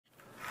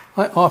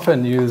I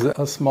often use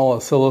a small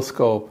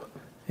oscilloscope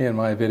in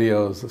my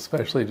videos,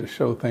 especially to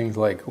show things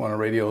like when a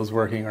radio is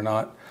working or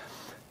not.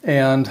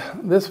 And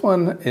this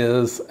one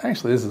is,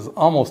 actually this is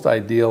almost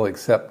ideal,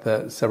 except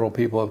that several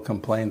people have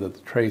complained that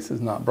the trace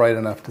is not bright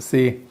enough to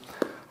see.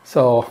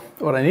 So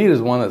what I need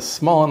is one that's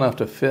small enough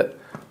to fit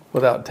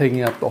without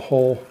taking up the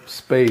whole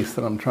space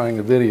that I'm trying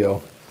to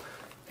video.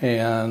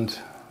 And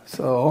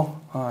so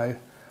I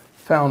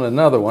found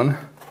another one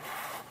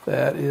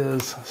that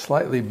is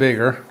slightly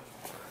bigger,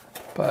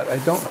 but I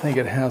don't think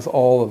it has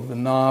all of the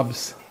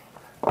knobs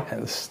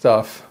and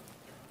stuff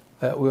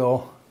that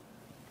will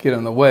get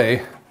in the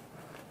way.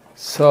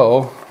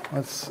 So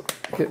let's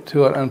get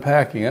to it,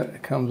 unpacking it.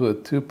 It comes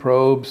with 2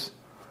 probes,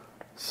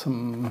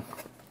 some,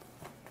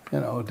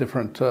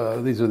 different,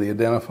 these are the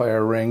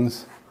identifier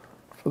rings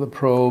for the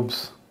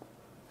probes,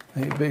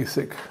 a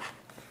basic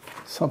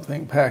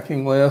something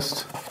packing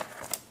list.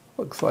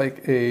 Looks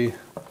like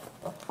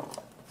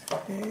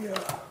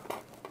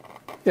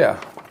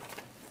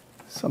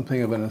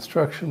something of an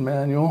instruction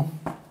manual.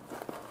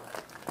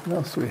 What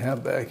else do we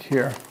have back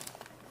here?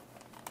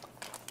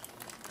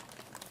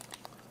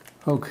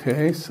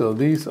 Okay, so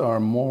these are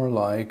more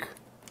like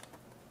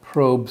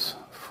probes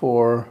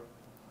for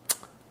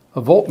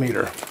a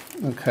voltmeter.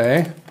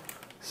 Okay,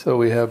 so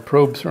we have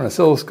probes for an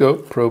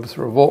oscilloscope, probes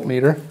for a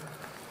voltmeter.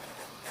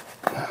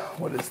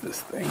 What is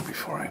this thing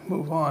before I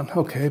move on?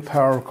 Okay,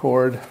 power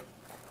cord.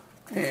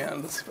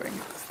 And let's see if I can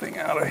get this thing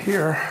out of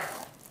here.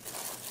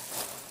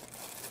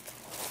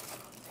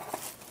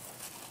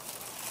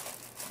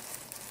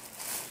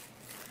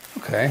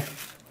 Okay,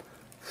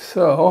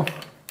 so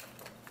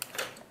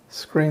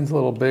screen's a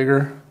little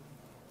bigger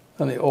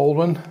than the old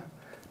one.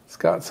 It's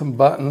got some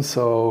buttons,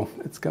 so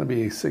it's going to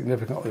be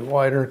significantly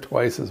wider,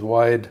 twice as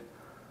wide.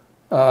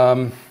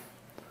 So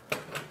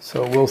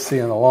we'll see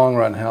in the long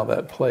run how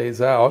that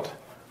plays out.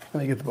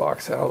 Let me get the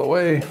box out of the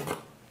way.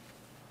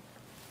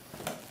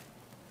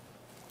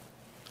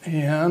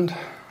 And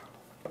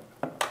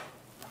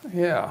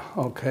yeah,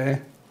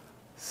 okay.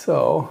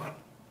 So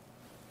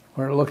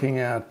we're looking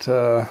at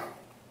the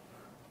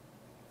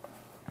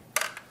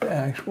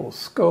actual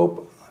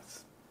scope.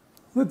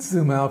 Let's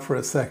zoom out for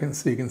a second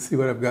so you can see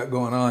what I've got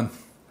going on.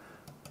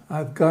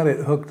 I've got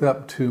it hooked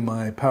up to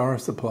my power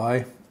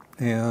supply,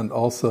 and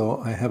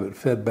also I have it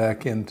fed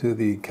back into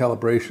the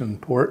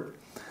calibration port.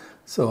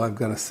 So I've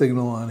got a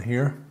signal on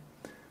here,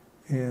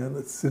 and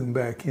let's zoom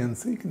back in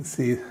so you can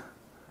see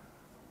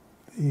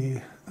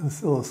the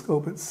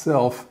oscilloscope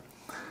itself.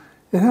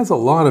 It has a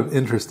lot of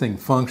interesting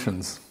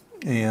functions,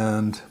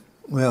 and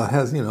well, it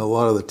has a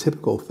lot of the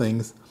typical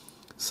things.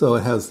 So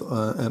it has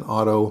an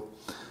auto.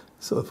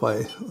 So if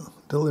I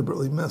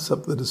deliberately mess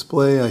up the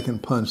display, I can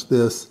punch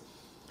this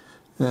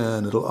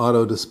and it'll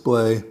auto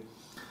display.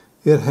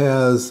 It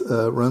has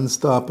a run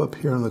stop up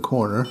here in the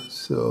corner.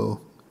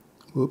 So,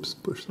 whoops,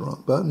 push the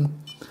wrong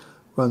button.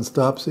 Run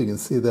stop, so you can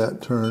see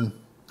that turn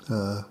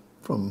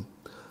from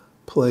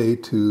play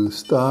to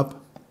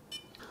stop.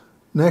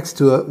 Next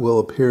to it will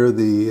appear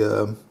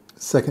the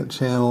second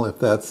channel if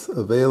that's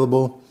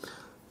available.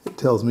 It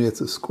tells me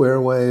it's a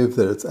square wave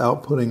that it's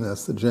outputting.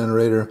 That's the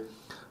generator.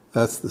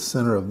 That's the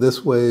center of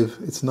this wave.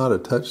 It's not a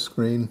touch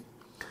screen.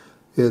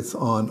 It's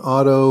on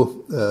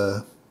auto.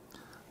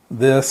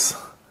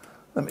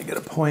 Let me get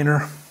a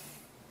pointer.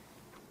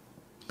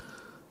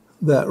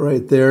 That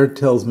right there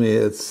tells me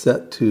it's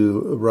set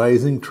to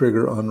rising,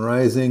 trigger on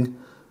rising.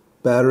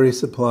 Battery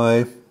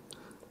supply.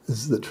 This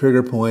is the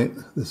trigger point.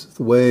 This is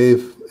the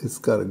wave. It's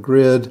got a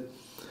grid.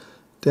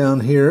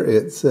 Down here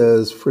it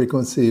says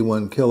frequency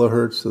 1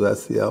 kilohertz, so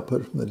that's the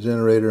output from the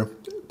generator.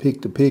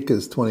 Peak to peak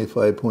is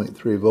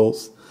 25.3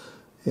 volts.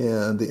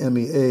 And the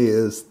MEA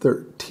is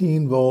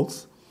 13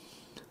 volts.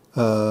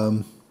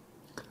 The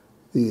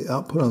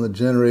output on the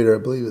generator, I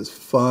believe, is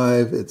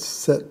 5. It's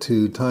set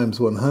to times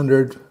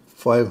 100,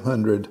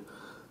 500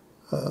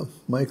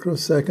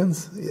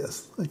 microseconds.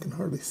 Yes, I can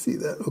hardly see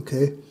that.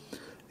 Okay.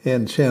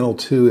 And channel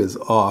 2 is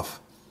off.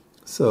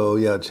 So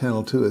yeah,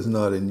 channel 2 is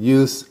not in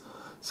use.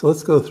 So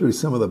let's go through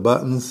some of the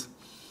buttons.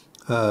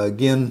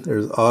 Again,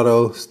 there's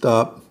auto,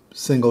 stop,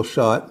 single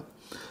shot.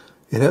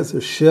 It has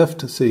a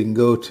shift, so you can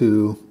go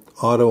to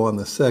auto on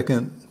the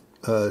second.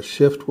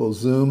 Shift will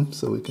zoom,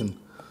 so we can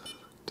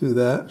do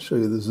that. Show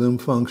you the zoom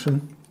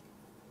function.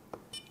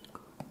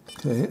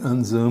 Okay,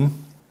 unzoom.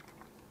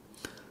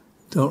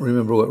 Don't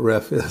remember what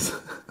ref is.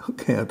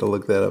 Okay, I have to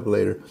look that up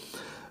later.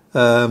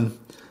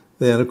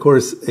 Then, of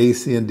course,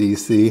 AC and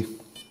DC.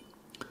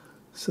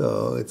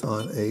 So it's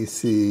on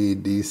AC,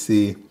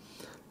 DC.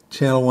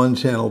 Channel 1,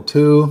 channel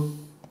 2.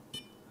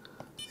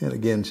 And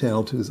again,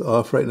 channel 2 is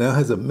off right now. It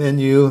has a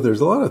menu.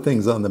 There's a lot of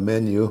things on the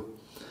menu.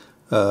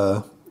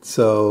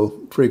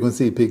 So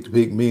frequency, peak to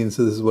peak, mean,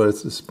 so this is what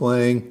it's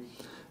displaying.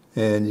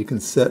 And you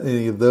can set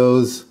any of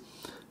those.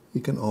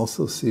 You can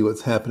also see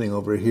what's happening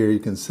over here. You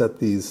can set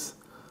these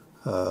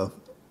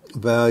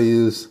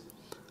values.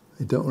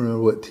 I don't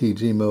remember what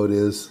TG mode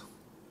is.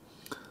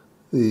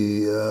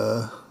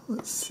 The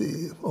let's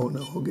see. Oh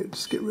no, we'll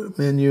just get rid of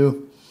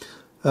menu.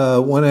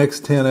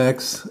 1x,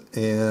 10x,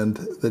 and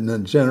the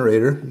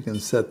generator. You can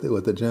set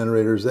what the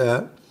generator's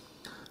at.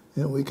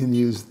 And we can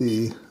use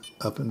the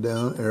up and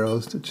down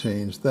arrows to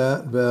change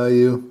that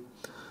value.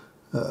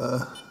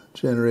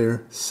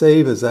 Generator.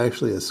 Save is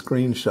actually a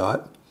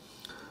screenshot.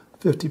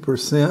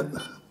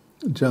 50%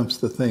 jumps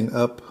the thing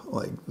up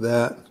like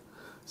that.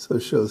 So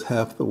it shows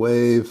half the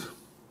wave.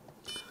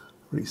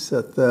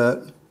 Reset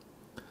that.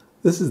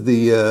 This is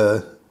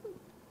the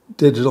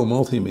digital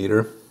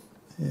multimeter.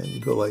 And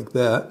you go like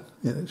that,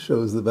 and it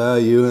shows the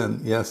value.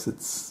 And yes,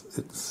 it's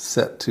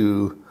set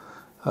to,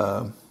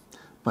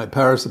 my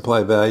power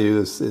supply value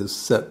is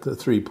set to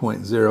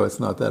 3.0. It's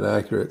not that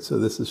accurate. So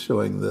this is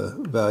showing the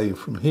value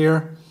from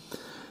here.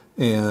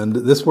 And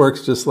this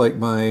works just like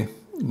my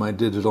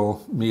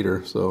digital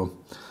meter. So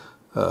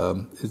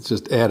it's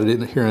just added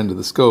in here into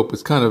the scope.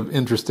 It's kind of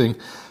interesting.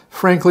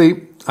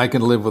 Frankly, I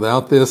can live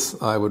without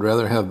this. I would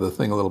rather have the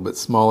thing a little bit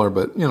smaller,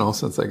 but you know,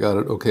 since I got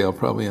it, okay, I'll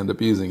probably end up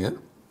using it.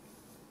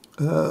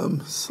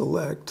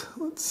 Select,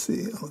 let's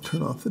see, I'll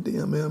turn off the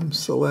DMM,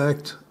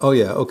 select. Oh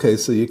yeah, okay,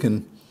 so you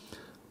can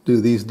do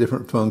these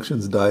different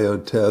functions,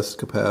 diode test,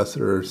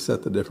 capacitor,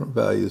 set the different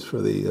values for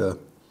the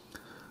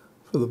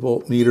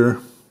voltmeter.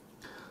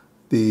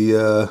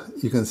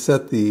 You can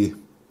set the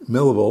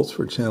millivolts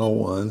for channel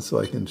 1, so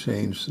I can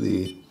change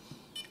the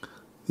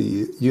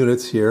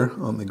units here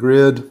on the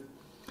grid.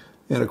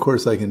 And of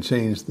course I can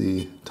change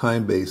the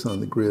time base on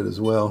the grid as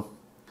well.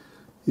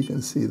 You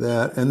can see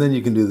that. And then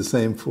you can do the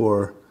same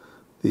for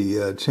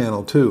the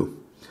channel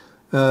 2.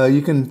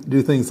 You can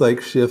do things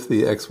like shift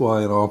the X,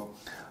 Y, and all.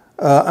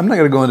 I'm not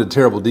going to go into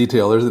terrible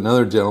detail. There's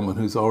another gentleman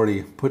who's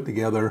already put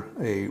together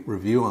a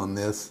review on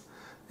this,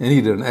 and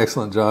he did an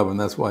excellent job, and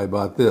that's why I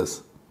bought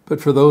this. But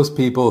for those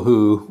people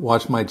who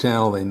watch my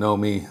channel, they know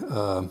me.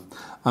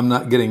 I'm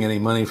not getting any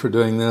money for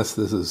doing this.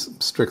 This is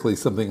strictly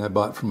something I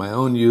bought for my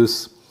own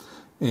use.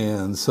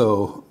 And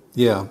so,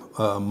 yeah,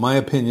 my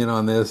opinion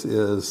on this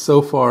is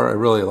so far I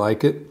really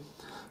like it.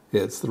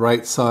 It's the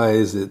right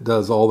size. It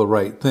does all the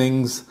right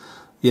things.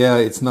 Yeah,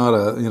 it's not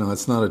a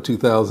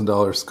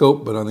 $2,000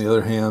 scope, but on the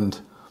other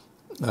hand,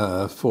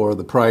 for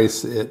the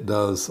price, it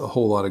does a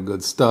whole lot of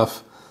good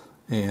stuff.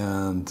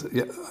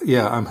 And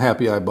yeah, I'm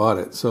happy I bought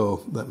it.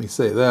 So let me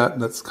say that.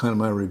 That's kind of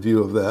my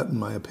review of that and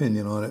my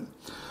opinion on it.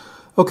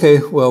 Okay,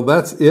 well,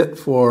 that's it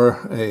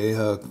for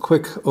a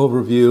quick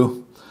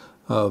overview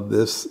of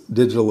this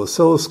digital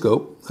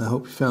oscilloscope. I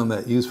hope you found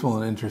that useful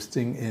and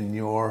interesting in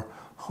your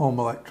home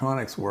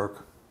electronics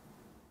work.